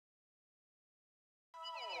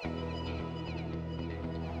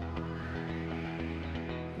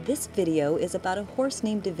This video is about a horse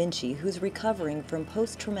named Da Vinci who's recovering from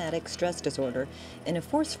post-traumatic stress disorder in a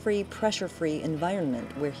force-free, pressure-free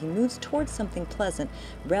environment where he moves towards something pleasant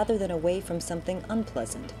rather than away from something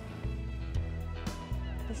unpleasant.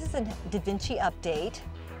 This is a Da Vinci update,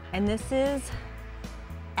 and this is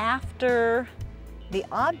after the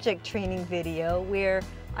object training video where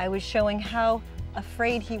I was showing how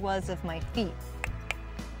afraid he was of my feet.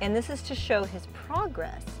 And this is to show his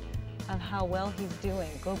progress of how well he's doing.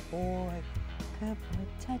 Good boy,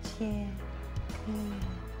 touch here,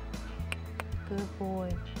 good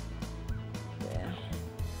boy. Yeah.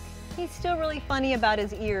 He's still really funny about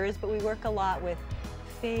his ears, but we work a lot with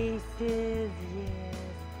faces, yes.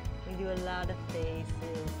 We do a lot of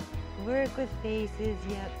faces. Work with faces,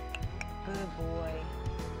 yep, good boy.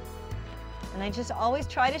 And I just always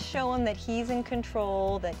try to show him that he's in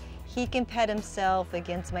control, that he can pet himself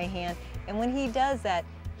against my hand. And when he does that,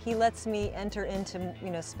 he lets me enter into,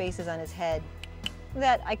 spaces on his head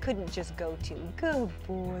that I couldn't just go to. Good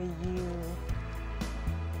boy, you.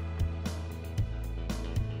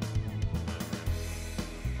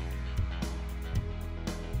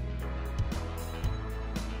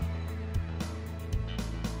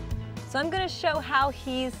 So I'm going to show how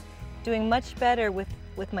he's doing much better with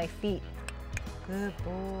my feet. Good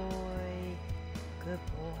boy, good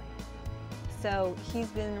boy. So he's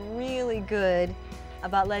been really good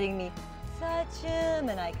about letting me touch him,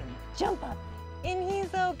 and I can jump up and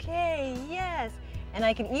he's okay, yes. And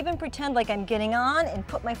I can even pretend like I'm getting on and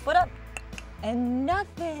put my foot up, and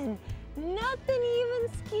nothing even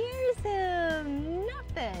scares him,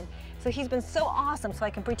 nothing. So he's been so awesome, so I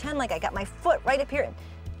can pretend like I got my foot right up here and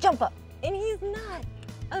jump up, and he's not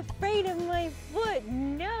afraid of my foot,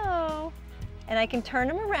 no. And I can turn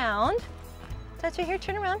him around, touch it here,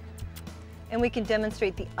 turn around, and we can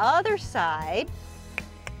demonstrate the other side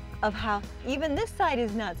of how even this side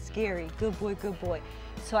is not scary. Good boy, good boy.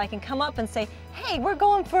 So I can come up and say, hey, we're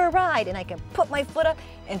going for a ride, and I can put my foot up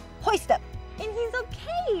and hoist up, and he's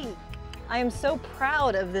okay. I am so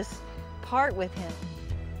proud of this part with him.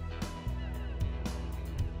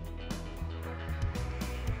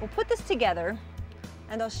 We'll put this together,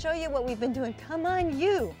 and I'll show you what we've been doing. Come on,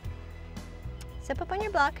 you. Step up on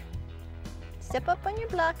your block. Step up on your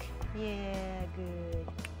block. Yeah, good.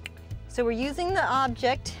 So we're using the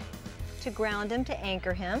object to ground him, to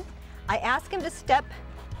anchor him. I ask him to step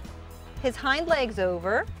his hind legs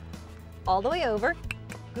over, all the way over.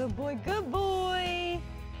 Good boy, good boy.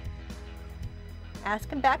 Ask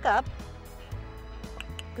him back up.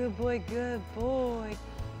 Good boy, good boy.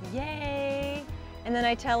 Yay. And then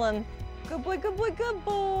I tell him, good boy, good boy, good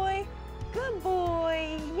boy. Good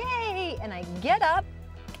boy, yay. And I get up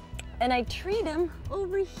and I treat him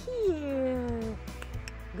over here.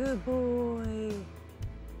 Good boy.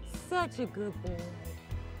 Such a good boy.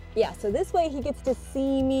 Yeah, so this way he gets to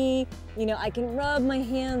see me. I can rub my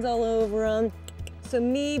hands all over him. So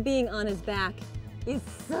me being on his back is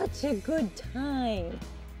such a good time.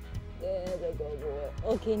 There's a good boy.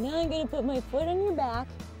 Okay, now I'm gonna put my foot on your back,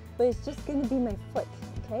 but it's just gonna be my foot,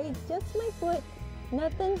 okay? Just my foot.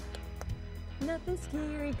 Nothing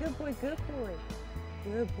scary. Good boy, good boy.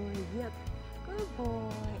 Good boy, yep. Good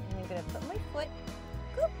boy. And I'm gonna put my foot.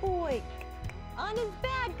 Good boy. On his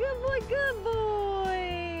back. Good boy, good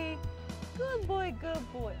boy. Good boy,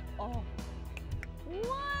 good boy. Oh,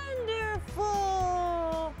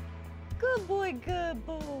 wonderful. Good boy, good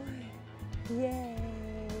boy. Yay.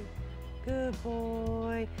 Good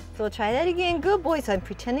boy. So we'll try that again. Good boy. So I'm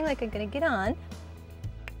pretending like I'm going to get on.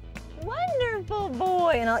 Wonderful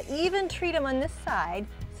boy. And I'll even treat him on this side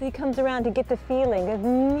so he comes around to get the feeling of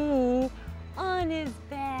me on his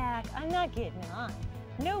back. I'm not getting on.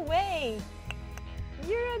 No way.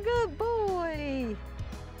 You're a good boy.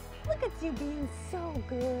 Look at you being so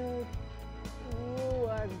good. You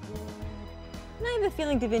are good. And I have a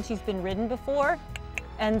feeling Da Vinci's been ridden before,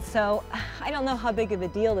 and so I don't know how big of a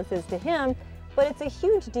deal this is to him, but it's a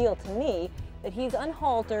huge deal to me that he's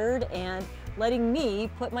unhaltered and letting me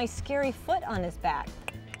put my scary foot on his back.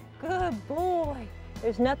 Good boy.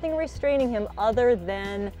 There's nothing restraining him other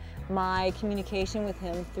than my communication with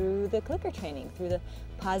him through the clicker training, through the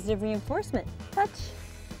positive reinforcement. Touch.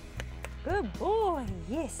 Good boy,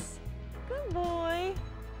 yes. Good boy.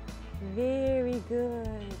 Very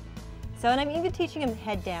good. So, and I'm even teaching him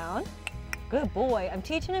head down. Good boy. I'm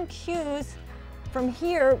teaching him cues from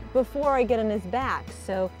here before I get on his back.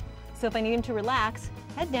 So if I need him to relax,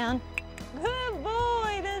 head down. Good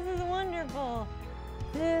boy, this is wonderful.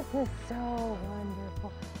 This is so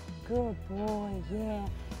wonderful. Good boy, yeah.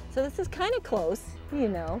 So this is kind of close,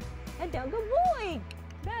 Head down, good boy.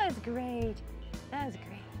 That was great. That was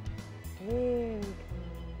great. Very good.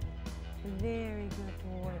 Very good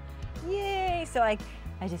boy. Yay! So I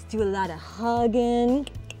just do a lot of hugging.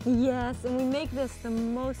 Yes, and we make this the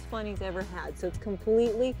most fun he's ever had. So it's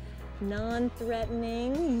completely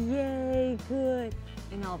non-threatening. Yay, good.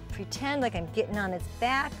 And I'll pretend like I'm getting on his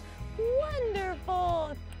back.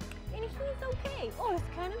 Wonderful. And he's okay. Oh, it's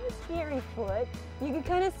kind of a scary foot. You can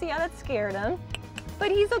kind of see how that scared him. But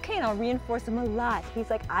he's okay, and I'll reinforce him a lot. He's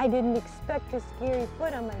like, I didn't expect a scary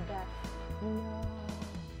foot on my back. No.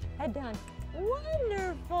 Head down.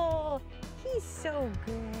 Wonderful. He's so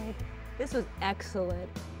good. This was excellent.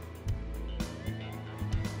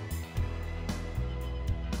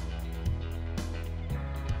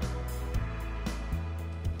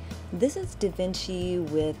 This is Da Vinci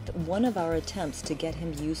with one of our attempts to get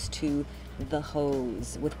him used to the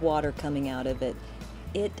hose with water coming out of it.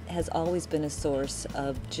 It has always been a source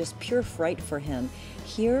of just pure fright for him.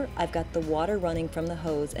 Here I've got the water running from the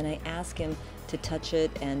hose and I ask him to touch it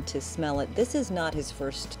and to smell it. This is not his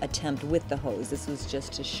first attempt with the hose. This was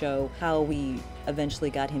just to show how we eventually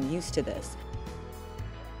got him used to this.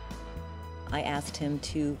 I asked him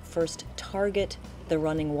to first target the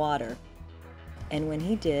running water. And when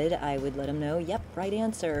he did, I would let him know, yep, right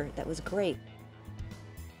answer, that was great.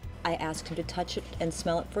 I asked him to touch it and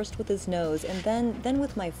smell it first with his nose, and then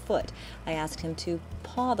with my foot. I asked him to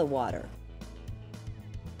paw the water.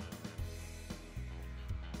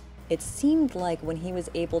 It seemed like when he was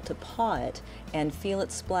able to paw it and feel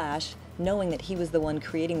it splash, knowing that he was the one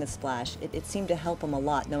creating the splash, it seemed to help him a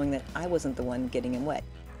lot, knowing that I wasn't the one getting him wet.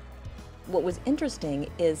 What was interesting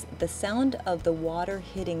is the sound of the water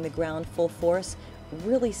hitting the ground full force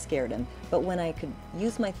really scared him, but when I could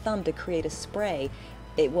use my thumb to create a spray,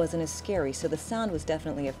 it wasn't as scary, so the sound was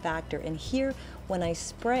definitely a factor. And here, when I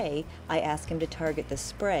spray, I ask him to target the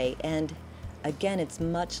spray, and again, it's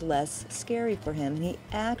much less scary for him, and he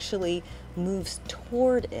actually moves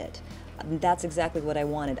toward it. That's exactly what I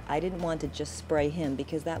wanted. I didn't want to just spray him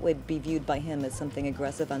because that would be viewed by him as something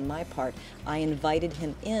aggressive on my part. I invited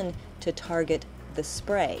him in to target the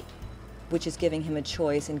spray, which is giving him a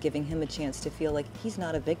choice and giving him a chance to feel like he's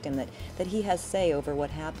not a victim, that he has say over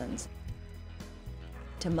what happens.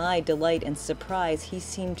 To my delight and surprise, he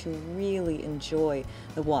seemed to really enjoy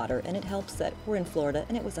the water, and it helps that we're in Florida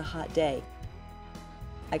and it was a hot day.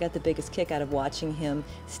 I got the biggest kick out of watching him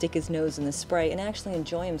stick his nose in the spray and actually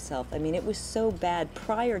enjoy himself. I mean, it was so bad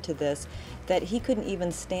prior to this that he couldn't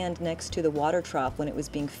even stand next to the water trough when it was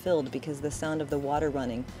being filled because the sound of the water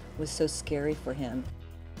running was so scary for him.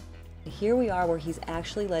 Here we are where he's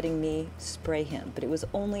actually letting me spray him, but it was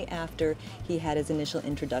only after he had his initial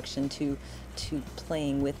introduction to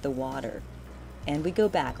playing with the water. And we go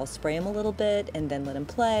back. I'll spray him a little bit and then let him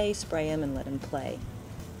play, spray him and let him play.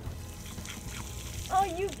 Oh,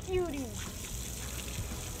 you cutie.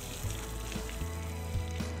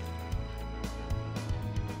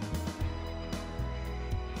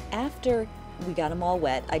 After we got him all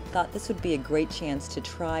wet, I thought this would be a great chance to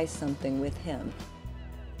try something with him.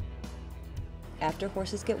 After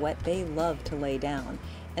horses get wet, they love to lay down.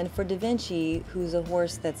 And for Da Vinci, who's a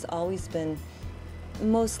horse that's always been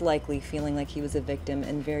most likely feeling like he was a victim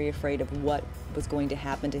and very afraid of what was going to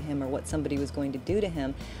happen to him or what somebody was going to do to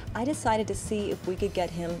him, I decided to see if we could get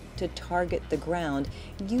him to target the ground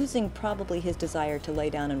using probably his desire to lay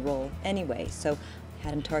down and roll anyway. So I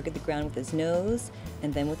had him target the ground with his nose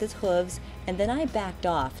and then with his hooves, and then I backed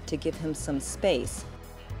off to give him some space.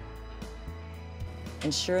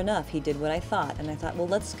 And sure enough, he did what I thought, and I thought, well,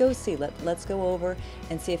 let's go see, let's go over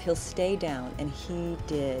and see if he'll stay down, and he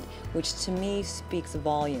did, which to me speaks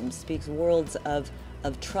volumes, speaks worlds of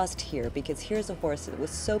trust here, because here's a horse that was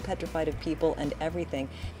so petrified of people and everything,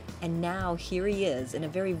 and now here he is in a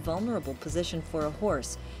very vulnerable position for a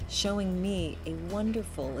horse, showing me a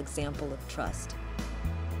wonderful example of trust.